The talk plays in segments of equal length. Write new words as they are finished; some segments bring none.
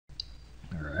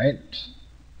Alright.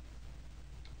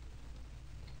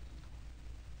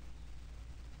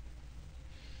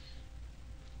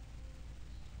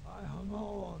 I hung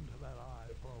on to that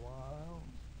eye for a while.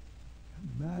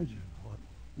 Imagine what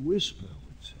Whisper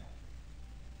would say.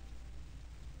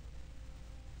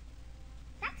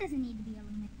 That doesn't need to be a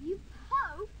limit. You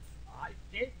poked. I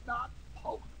did not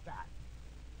poke that.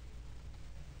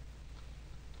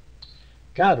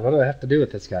 God, what do I have to do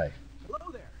with this guy?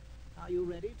 Hello there. Are you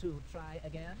ready to try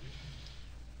again?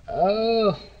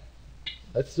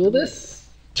 Let's do this.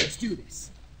 Let's do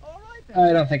this. All right then.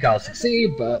 I don't think I'll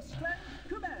succeed, but...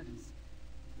 Commence.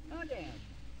 Again.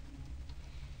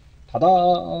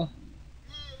 Ta-da!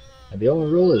 And the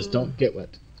only rule is don't get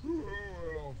wet.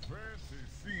 Oh, fancy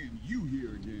seeing you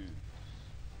here again.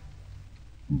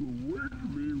 Wake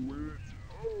me when it's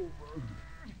over.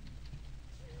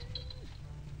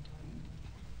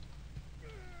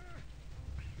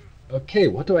 Okay,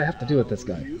 what do I have to do with this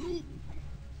guy? You?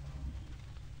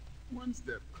 One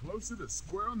step closer to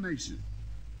Squirrel Nation.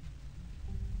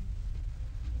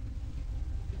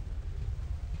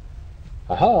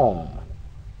 Haha!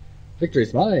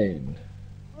 Victory's mine!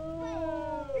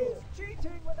 He's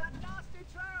cheating with that nasty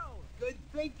trail. Good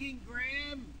thinking,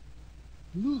 Graham.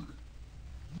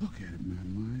 Look at it,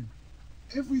 Madeline.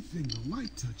 Everything the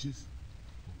light touches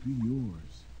will be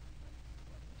yours.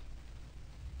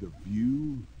 The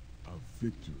view of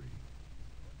victory.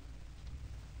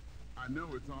 I know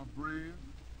it's off brand,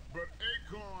 but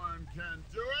Acorn can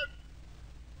do it.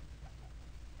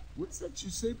 What's that you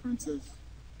say, Princess?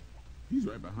 He's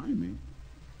right behind me.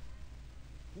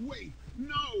 Wait,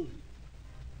 no!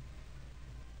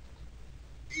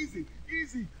 Easy,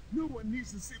 easy. No one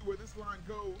needs to see where this line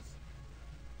goes.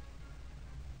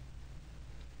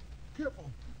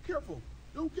 Careful, careful.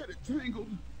 Don't get it tangled.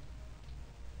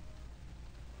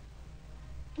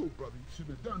 Oh, brother, you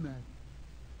shouldn't have done that.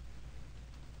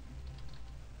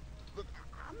 Look,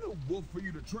 I'm no wolf for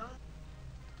you to trap.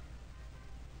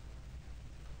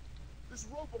 This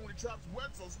rope only traps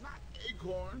wetzels, not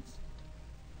acorns.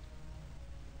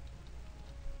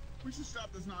 We should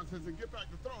stop this nonsense and get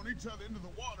back to throwing each other into the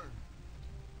water.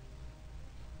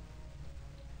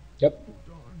 Yep. Oh,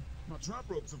 darn. My trap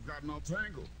ropes have gotten all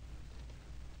tangled.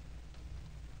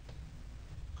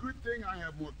 Good thing I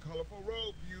have more colorful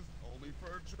rope used only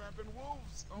for trapping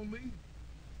wolves, only.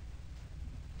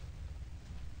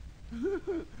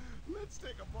 Let's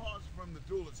take a pause from the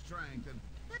duelist strength and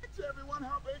let's everyone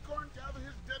help Acorn gather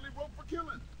his deadly rope for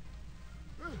killing.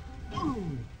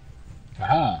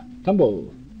 Aha!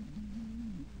 Tumble!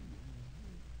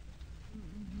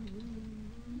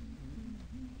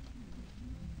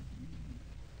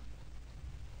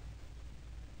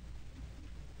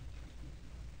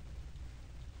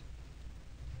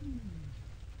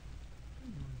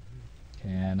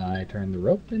 Can I turn the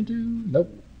rope into... Nope.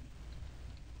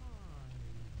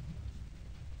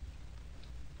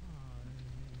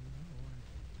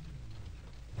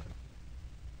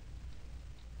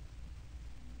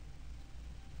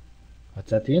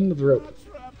 What's at the end of the rope?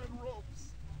 Trapping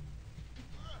ropes.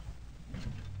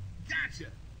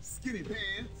 Gotcha, skinny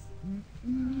pants.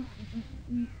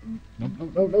 Nope,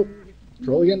 nope, nope, nope.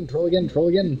 Troll again, troll again, troll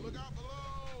again. Look out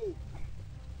below.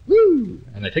 Woo!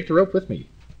 And I take the rope with me.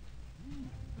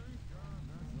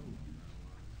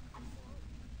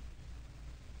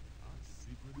 I'm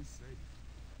secretly safe.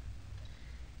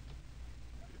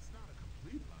 It's not a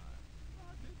complete lie.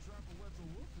 I did trap a wetzel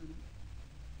wolf in it.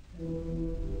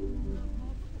 There's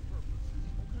multiple purposes,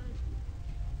 okay?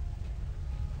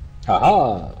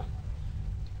 Haha!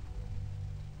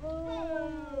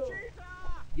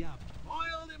 You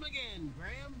foiled him again,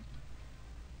 Graham.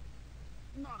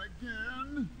 Not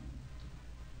again.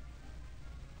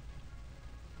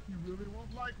 You really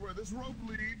won't like where this rope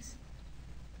leads.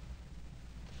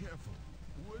 Careful.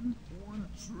 Wouldn't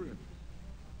want to trip.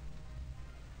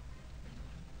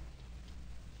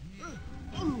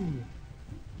 Ouch.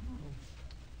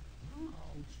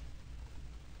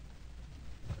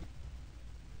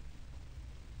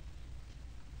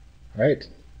 Alright,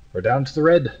 we're down to the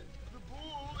red. The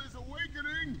bull is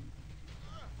awakening.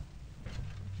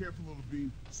 Careful, little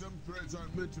bean. Some threads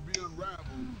aren't meant to be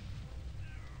unraveled.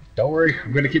 Don't worry,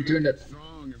 I'm gonna keep doing it.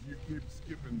 Strong if you keep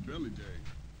skipping belly day.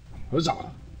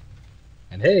 Huzzah!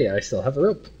 And hey, I still have the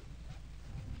rope.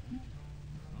 I'm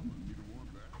gonna need a warm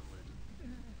bath later.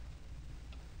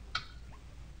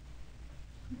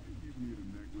 Give me the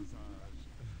neck massage.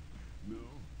 No.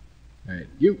 Alright,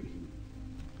 you.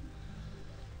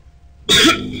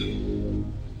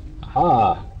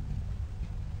 Aha!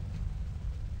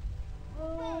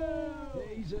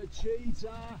 He's a cheater.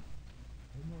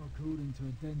 And I'll according to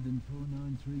addendum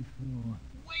 4934.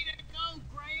 Way to go,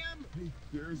 Graham! Hey,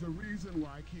 there's a reason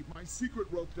why I keep my secret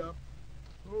roped up.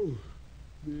 Oh,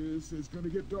 this is gonna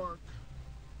get dark.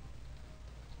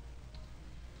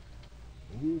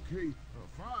 Okay,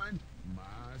 fine.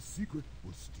 My secret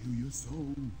will steal your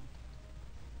soul.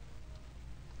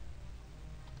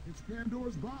 It's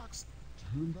Pandora's box.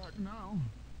 Turn back now.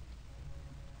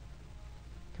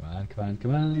 Come on, come on,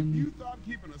 come If you on. thought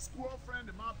keeping a squirrel friend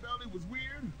in my belly was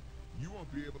weird, you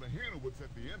won't be able to handle what's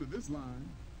at the end of this line.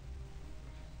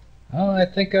 Oh, I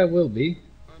think I will be.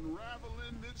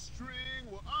 Unraveling this string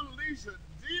will unleash a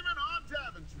demon on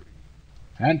Daventry.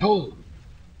 And pull.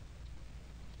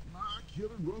 My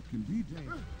killing rope can be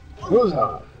dangerous.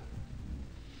 Huzzah.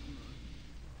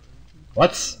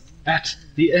 What's at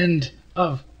the end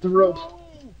of the rope? Oh,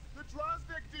 the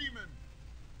Drozdik demon!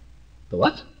 The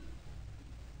what?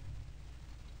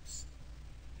 Now's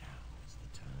the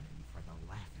time for the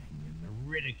laughing and the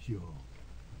ridicule.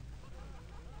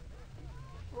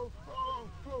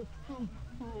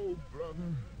 Oh,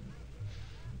 brother.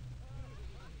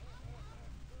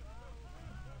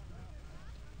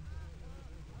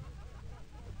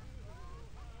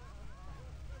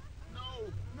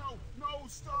 No,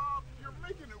 stop! You're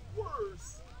making it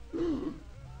worse!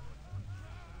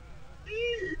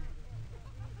 Eek!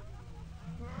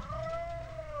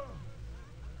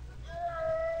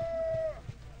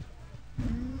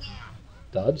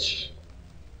 Dodge.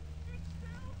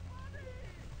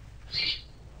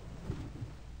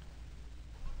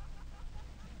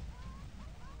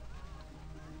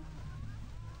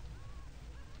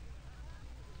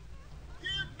 Give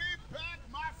me back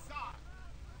my sock!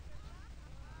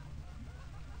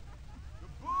 The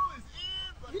bull is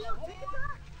in, but You the don't take it horn...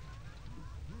 back!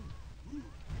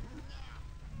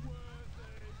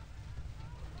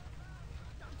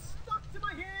 I'm stuck to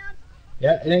my hand!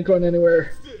 Yeah, it ain't going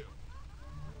anywhere. Still.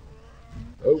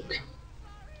 Oak.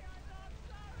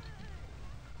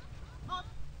 I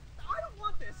don't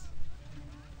want this!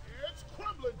 It's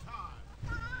crumbling time!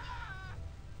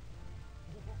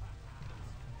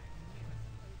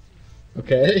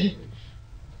 Okay.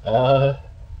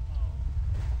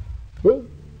 Woo.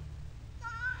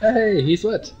 Hey, he's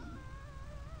what?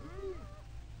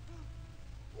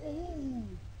 Oh!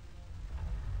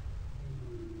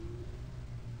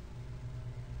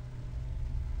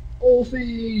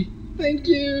 Ulfie! Thank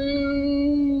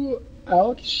you!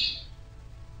 Ouch.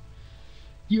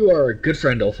 You are a good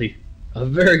friend, Ulfie. A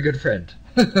very good friend.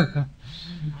 I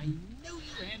knew you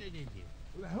had it in you.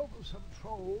 With the help of some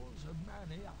trolls and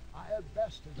Manny, I had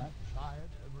bested that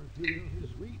giant and revealed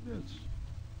his weakness.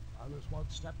 I was one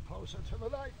step closer to the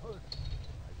knighthood.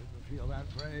 I didn't feel that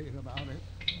great about it.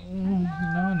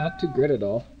 No, not too great at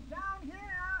all. Down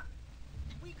here!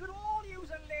 We could all use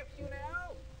a lift, you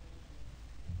know!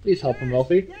 Please help him,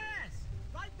 Ulfie. Yes!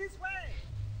 Right this way!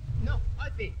 No,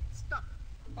 Alfie, stop.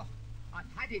 Oh, I've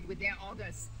had it with their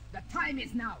orders. The time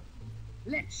is now.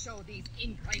 Let's show these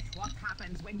ingrates what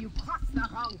happens when you cross the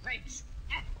wrong bridge.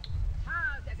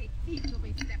 How does it feel to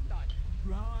be stepped on?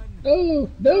 Run! Oh,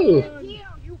 no! Here,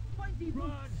 you pointy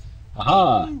Run!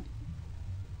 Aha!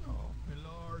 Oh,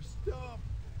 Pilar, stop!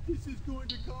 This is going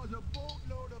to cause a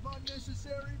boatload of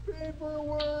unnecessary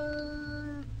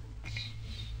paperwork!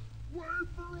 Wait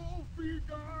for Ulfie,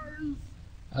 guys!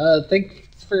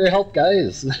 Thanks for your help,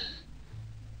 guys. It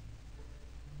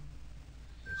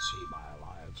seemed my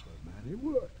alliance with Manny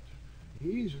worked. He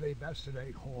easily bested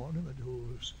Acorn in the duel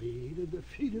of speed and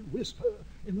defeated Whisper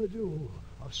in the duel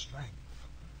of strength.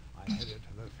 I headed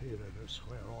to the theater to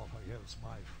square off against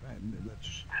my friend in the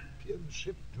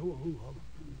championship duel of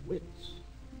wits.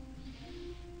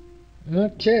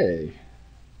 Okay.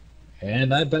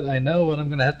 And I bet I know what I'm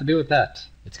going to have to do with that.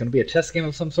 It's going to be a chess game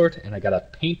of some sort, and I got to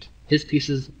paint his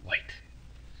pieces white.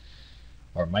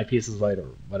 Or my pieces white, or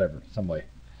whatever, some way.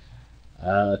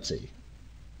 Let's see.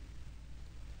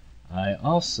 I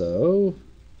also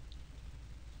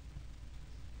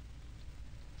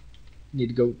need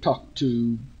to go talk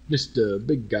to Mr.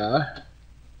 Big Guy.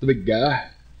 The big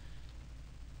guy.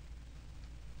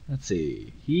 Let's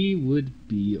see. He would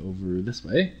be over this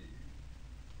way.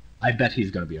 I bet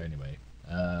he's going to be anyway.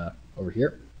 Over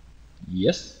here.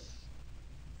 Yes.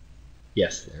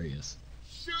 Yes, there he is.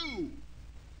 Shoo!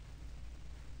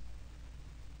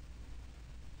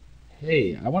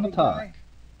 Hey, I want to talk.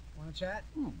 Wanna chat?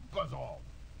 Oh, buzz off.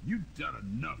 You've done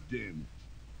enough damage.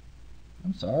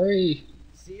 I'm sorry.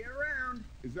 See you around.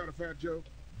 Is that a fat joke?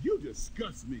 You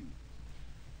disgust me.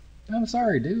 I'm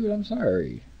sorry, dude. I'm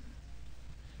sorry.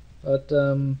 But,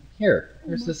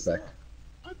 here's this back.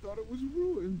 I thought it was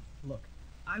ruined. Look,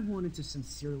 I wanted to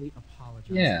sincerely apologize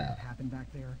Yeah. for what happened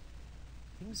back there.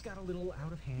 things got a little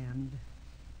out of hand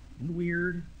and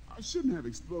weird. I shouldn't have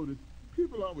exploded.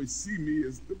 People always see me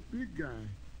as the big guy.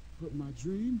 But my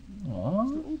dream is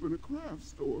to open a craft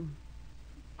store.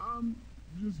 I'm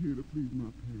just here to please my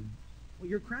parents. Well,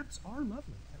 your crafts are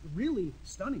lovely. Really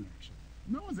stunning, actually.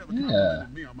 No one's ever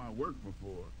complimented me on my work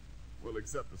before. Well,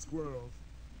 except the squirrels.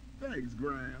 Thanks,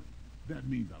 Graham. That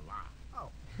means a lot. Oh,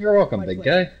 You're welcome, my big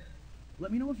pleasure. guy.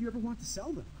 Let me know if you ever want to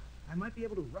sell them. I might be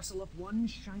able to rustle up one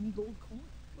shiny gold coin.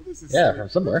 Well, this is Yeah, silly. from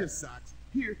somewhere. They're just socks.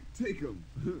 Here, take them.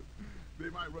 They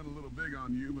might run a little big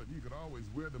on you, but you could always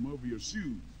wear them over your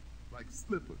shoes, like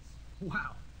slippers.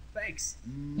 Wow, thanks.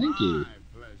 Thank you. My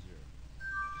pleasure.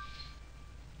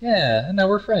 Yeah, and now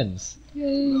we're friends.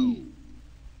 Yay! Hello.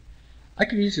 I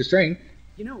could use your strength.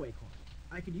 You know, Acorn,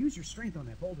 I could use your strength on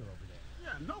that boulder over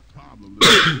there. Yeah, no problem.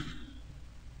 Little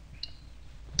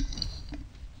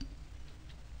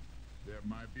There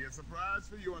might be a surprise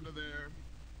for you under there.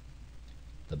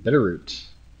 The bitter root.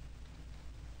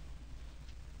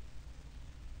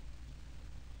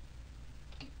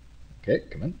 Okay,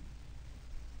 come in.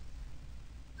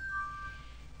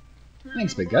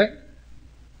 Thanks, big guy.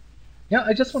 Yeah,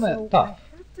 I just want to So talk.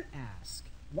 I have to ask,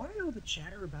 why all the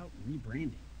chatter about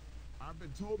rebranding? I've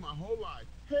been told my whole life,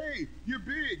 hey, you're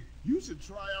big. You should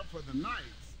try out for the Knights.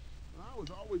 I was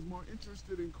always more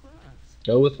interested in crafts.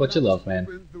 Go with what But you I was love, man.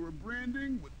 hoping the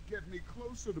rebranding would get me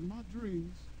closer to my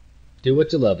dreams. Do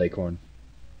what you love, Acorn.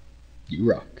 You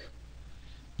rock.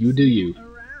 You do you.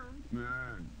 Around.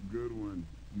 Man, good one.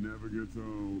 Never gets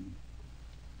old.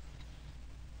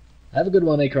 Have a good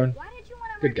one, Acorn. Why did you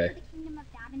want to Good work guy. for the Kingdom of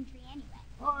Daventry anyway?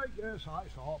 I guess I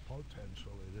saw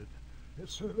potential in it. It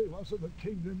certainly wasn't the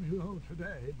kingdom you know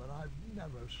today, but I've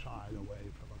never shied away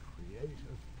from a creative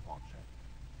project.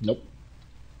 Nope.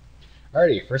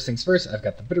 Alrighty, first things first, I've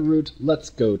got the bitter root. Let's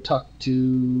go talk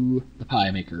to the pie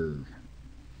maker.